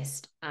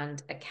honest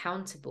and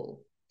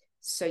accountable.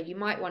 So you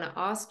might want to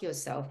ask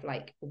yourself,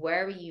 like,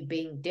 where are you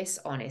being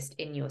dishonest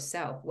in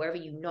yourself? Where are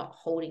you not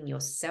holding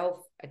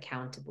yourself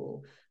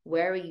accountable?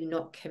 Where are you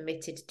not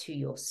committed to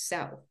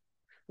yourself?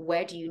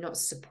 Where do you not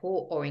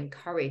support or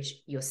encourage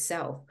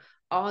yourself?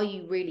 Are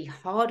you really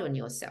hard on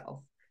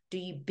yourself? Do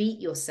you beat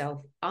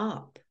yourself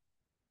up?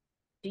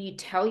 Do you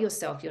tell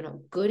yourself you're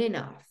not good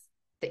enough,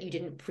 that you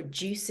didn't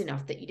produce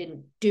enough, that you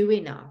didn't do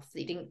enough, that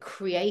you didn't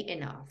create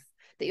enough,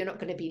 that you're not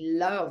going to be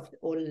loved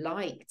or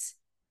liked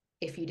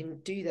if you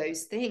didn't do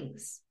those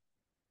things?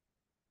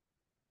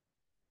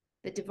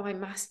 The divine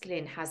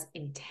masculine has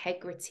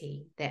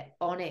integrity. They're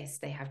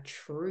honest. They have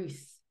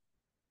truth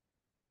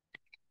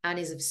and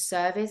is of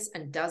service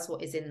and does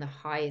what is in the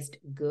highest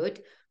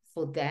good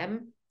for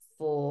them,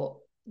 for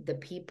the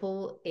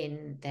people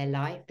in their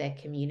life, their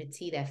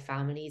community, their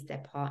families,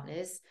 their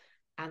partners.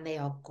 And they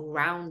are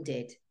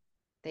grounded.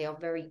 They are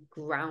very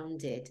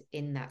grounded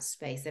in that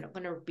space. They're not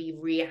going to be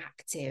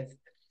reactive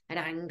and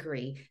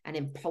angry and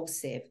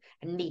impulsive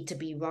and need to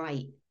be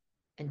right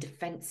and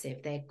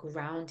defensive. They're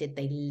grounded.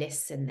 They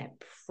listen. They're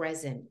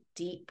present,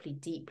 deeply,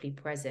 deeply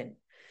present.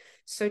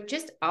 So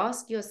just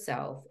ask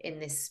yourself in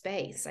this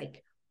space,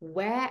 like,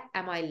 where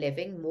am I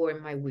living more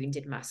in my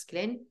wounded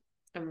masculine?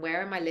 And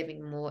where am I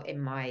living more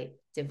in my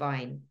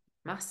divine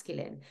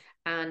masculine?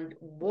 And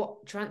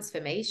what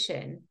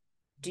transformation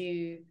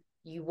do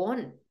you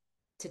want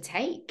to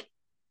take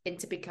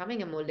into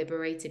becoming a more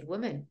liberated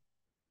woman?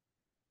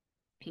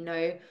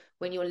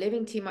 When you're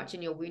living too much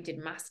in your wounded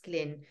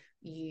masculine,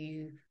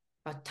 you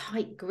are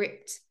tight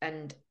gripped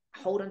and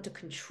hold on to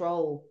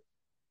control.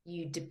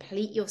 You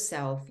deplete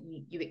yourself.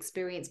 You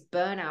experience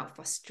burnout,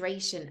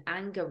 frustration,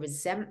 anger,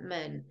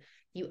 resentment.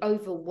 You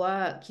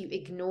overwork. You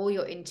ignore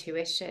your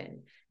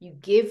intuition. You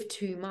give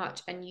too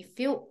much and you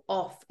feel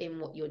off in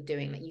what you're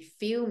doing. Like, you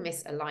feel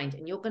misaligned,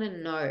 and you're going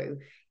to know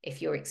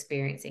if you're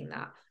experiencing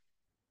that.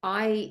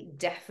 I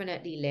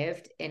definitely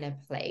lived in a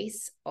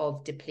place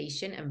of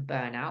depletion and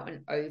burnout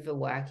and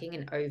overworking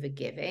and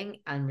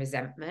overgiving and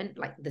resentment,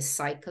 like the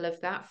cycle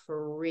of that,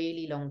 for a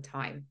really long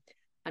time.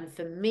 And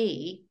for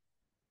me,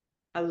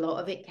 a lot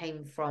of it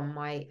came from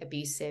my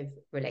abusive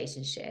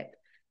relationship,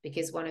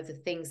 because one of the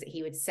things that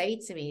he would say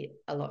to me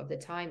a lot of the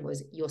time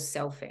was, "You're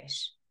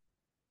selfish."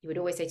 He would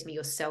always say to me,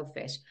 "You're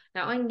selfish."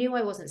 Now, I knew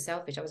I wasn't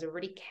selfish. I was a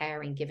really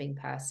caring, giving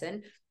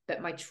person.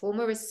 But my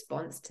trauma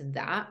response to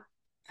that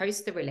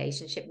post the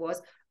relationship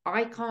was,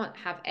 I can't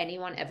have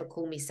anyone ever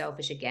call me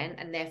selfish again.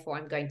 And therefore,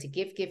 I'm going to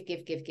give.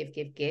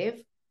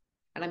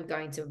 And I'm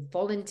going to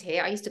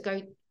volunteer. I used to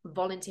go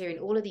volunteer in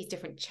all of these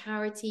different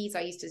charities.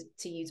 I used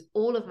to use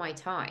all of my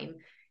time,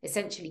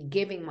 essentially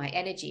giving my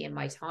energy and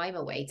my time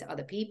away to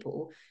other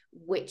people,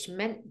 which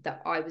meant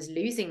that I was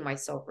losing my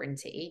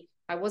sovereignty.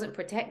 I wasn't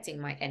protecting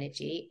my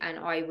energy, and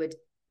I would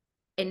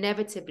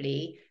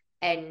inevitably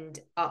end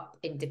up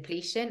in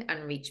depletion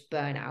and reach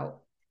burnout.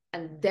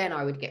 And then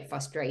I would get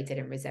frustrated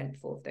and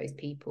resentful of those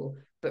people.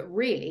 But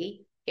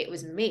really, it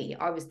was me.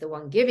 I was the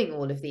one giving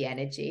all of the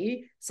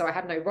energy. So I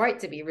had no right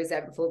to be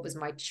resentful. It was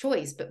my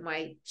choice. But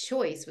my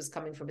choice was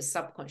coming from a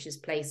subconscious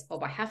place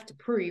of I have to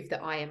prove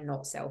that I am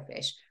not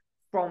selfish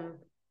from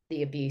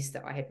the abuse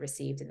that I had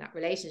received in that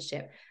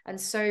relationship. And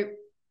so,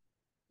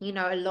 you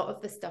know, a lot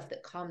of the stuff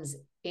that comes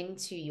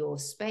into your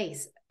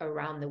space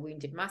around the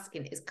wounded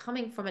masculine is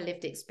coming from a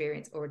lived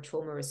experience or a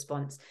trauma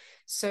response.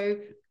 So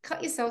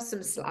cut yourself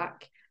some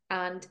slack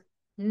and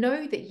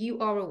know that you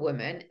are a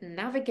woman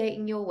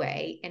navigating your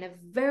way in a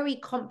very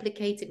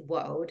complicated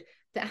world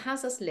that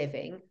has us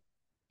living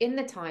in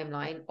the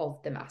timeline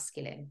of the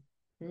masculine,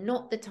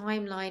 not the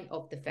timeline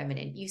of the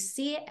feminine. You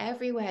see it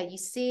everywhere. You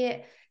see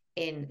it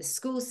in the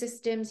school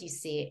systems. You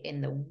see it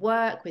in the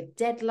work with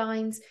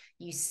deadlines.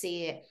 You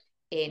see it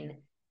in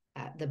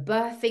the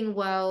birthing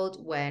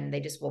world when they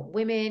just want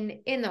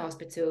women in the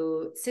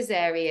hospital,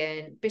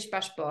 cesarean, bish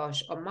bash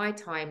bosh on my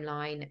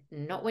timeline,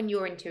 not when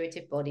your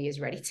intuitive body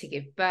is ready to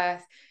give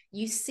birth.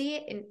 You see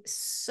it in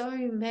so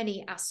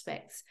many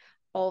aspects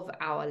of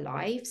our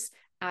lives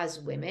as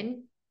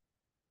women.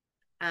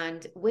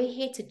 And we're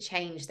here to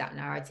change that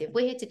narrative.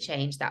 We're here to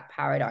change that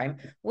paradigm.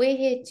 We're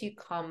here to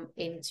come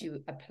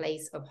into a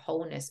place of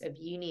wholeness, of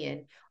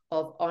union,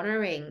 of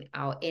honoring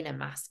our inner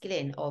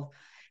masculine, of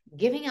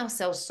giving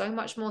ourselves so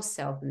much more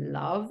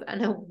self-love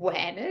and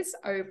awareness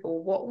over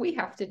what we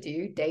have to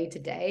do day to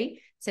day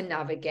to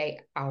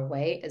navigate our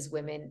way as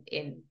women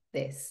in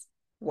this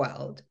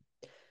world.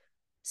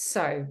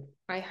 So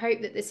I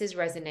hope that this has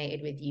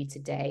resonated with you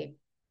today.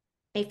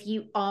 If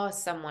you are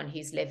someone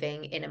who's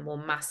living in a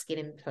more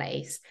masculine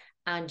place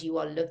and you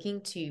are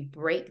looking to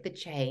break the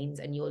chains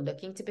and you're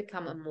looking to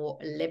become a more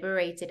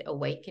liberated,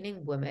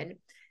 awakening woman,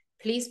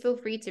 please feel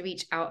free to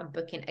reach out and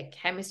book in a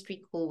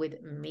chemistry call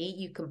with me.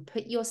 You can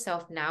put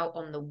yourself now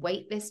on the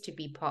wait list to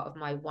be part of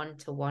my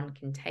one-to-one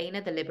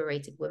container, The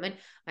Liberated Woman.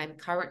 I'm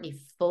currently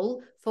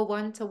full for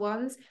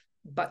one-to-ones,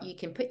 but you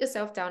can put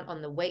yourself down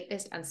on the wait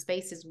list and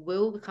spaces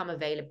will become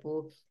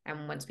available.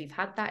 And once we've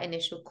had that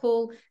initial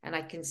call and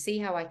I can see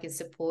how I can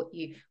support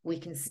you, we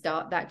can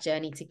start that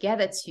journey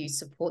together to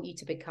support you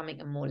to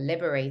becoming a more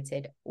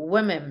liberated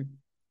woman.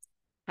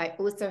 I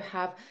also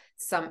have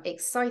some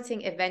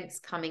exciting events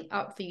coming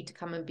up for you to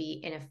come and be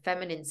in a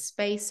feminine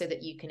space so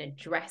that you can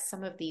address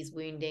some of these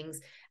woundings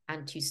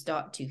and to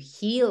start to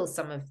heal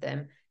some of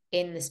them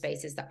in the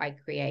spaces that I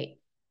create.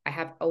 I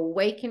have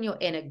Awaken Your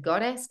Inner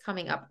Goddess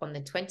coming up on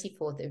the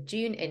 24th of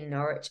June in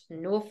Norwich,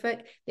 Norfolk.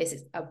 This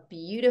is a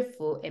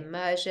beautiful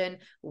immersion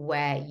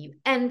where you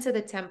enter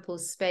the temple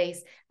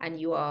space and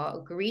you are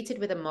greeted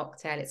with a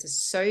mocktail. It's a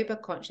sober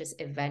conscious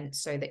event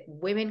so that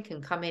women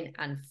can come in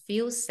and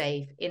feel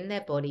safe in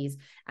their bodies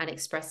and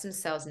express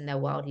themselves in their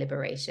wild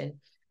liberation.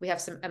 We have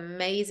some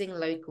amazing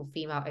local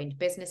female-owned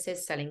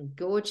businesses selling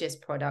gorgeous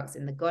products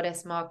in the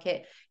goddess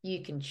market.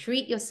 You can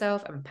treat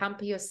yourself and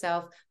pamper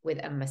yourself with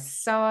a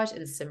massage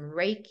and some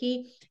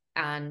Reiki.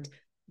 And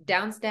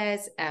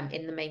downstairs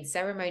in the main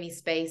ceremony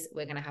space,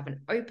 we're going to have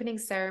an opening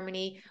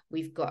ceremony.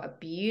 We've got a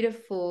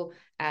beautiful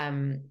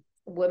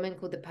woman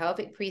called the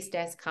Pelvic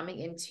Priestess coming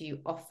in to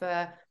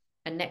offer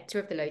a Nectar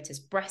of the Lotus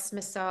breast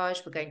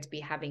massage. We're going to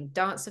be having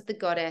Dance of the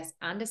Goddess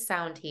and a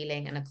sound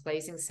healing and a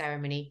closing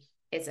ceremony.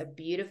 It's a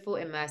beautiful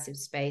immersive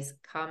space.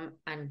 Come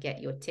and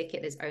get your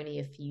ticket. There's only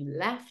a few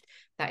left.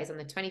 That is on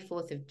the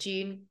 24th of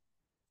June,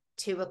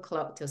 2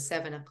 o'clock till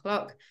 7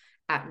 o'clock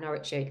at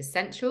Norwich Yoga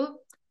Central.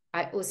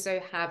 I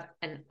also have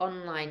an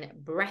online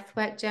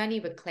breathwork journey,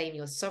 Reclaim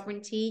Your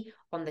Sovereignty,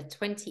 on the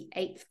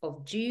 28th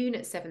of June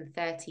at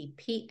 7:30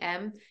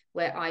 p.m.,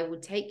 where I will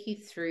take you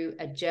through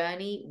a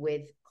journey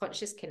with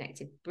conscious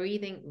connected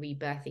breathing,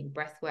 rebirthing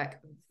breathwork,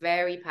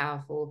 very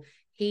powerful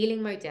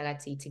healing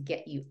modality to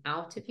get you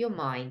out of your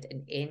mind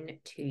and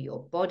into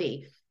your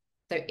body.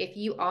 So if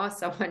you are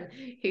someone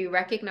who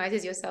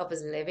recognizes yourself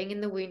as living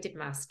in the wounded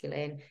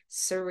masculine,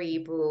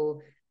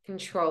 cerebral,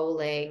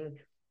 controlling,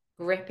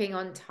 gripping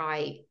on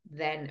tight,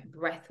 then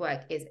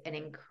breathwork is an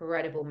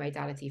incredible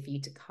modality for you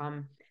to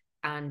come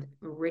and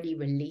really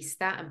release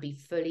that and be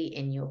fully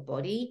in your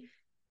body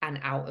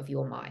and out of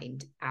your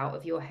mind, out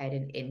of your head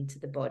and into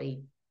the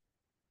body.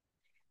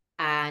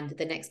 And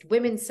the next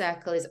Women's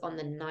Circle is on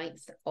the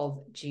 9th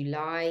of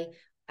July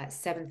at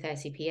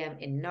 7:30 p.m.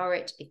 in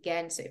Norwich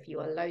again. So if you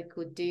are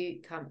local,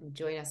 do come and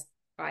join us.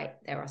 Right,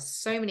 there are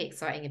so many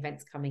exciting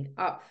events coming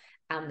up.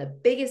 And the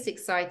biggest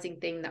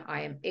exciting thing that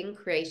I am in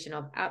creation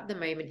of at the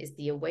moment is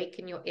the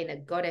Awaken Your Inner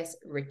Goddess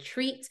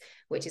retreat,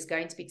 which is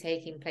going to be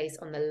taking place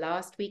on the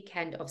last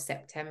weekend of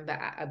September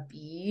at a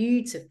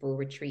beautiful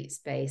retreat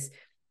space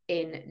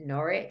in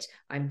Norwich.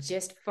 I'm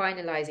just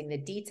finalizing the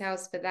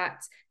details for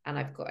that, and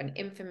I've got an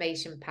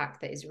information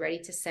pack that is ready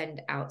to send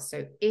out.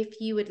 So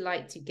if you would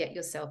like to get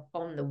yourself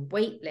on the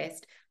wait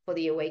list for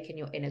the Awaken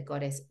Your Inner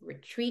Goddess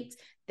retreat,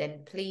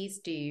 then please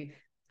do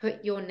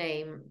put your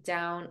name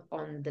down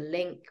on the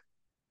link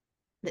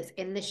that's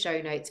in the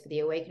show notes for the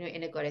Awaken Your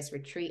Inner Goddess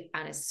retreat.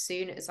 And as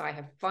soon as I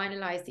have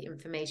finalized the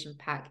information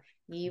pack,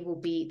 you will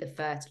be the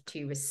first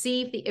to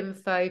receive the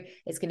info.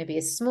 It's going to be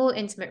a small,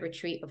 intimate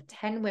retreat of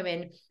 10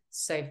 women.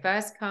 So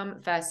first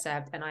come, first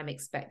served. And I'm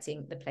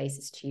expecting the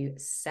places to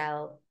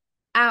sell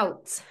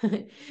out.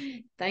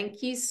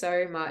 Thank you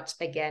so much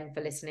again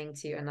for listening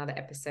to another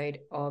episode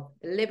of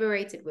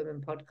Liberated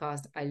Women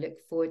Podcast. I look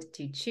forward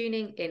to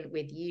tuning in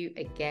with you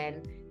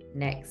again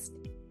next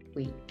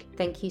week.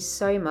 Thank you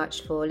so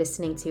much for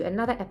listening to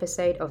another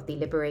episode of the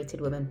Liberated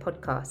Women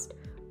Podcast.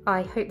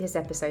 I hope this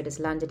episode has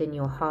landed in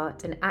your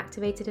heart and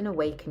activated and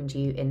awakened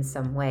you in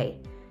some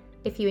way.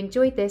 If you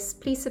enjoyed this,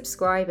 please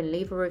subscribe and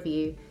leave a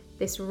review.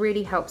 This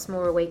really helps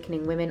more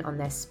awakening women on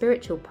their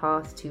spiritual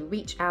path to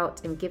reach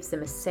out and gives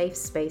them a safe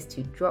space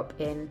to drop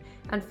in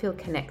and feel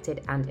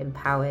connected and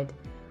empowered.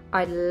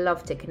 I'd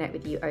love to connect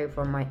with you over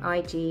on my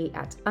IG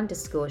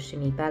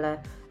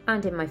 @_ShaniBella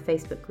and in my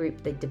Facebook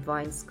group, The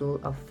Divine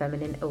School of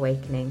Feminine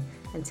Awakening.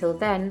 Until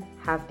then,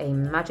 have a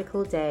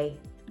magical day.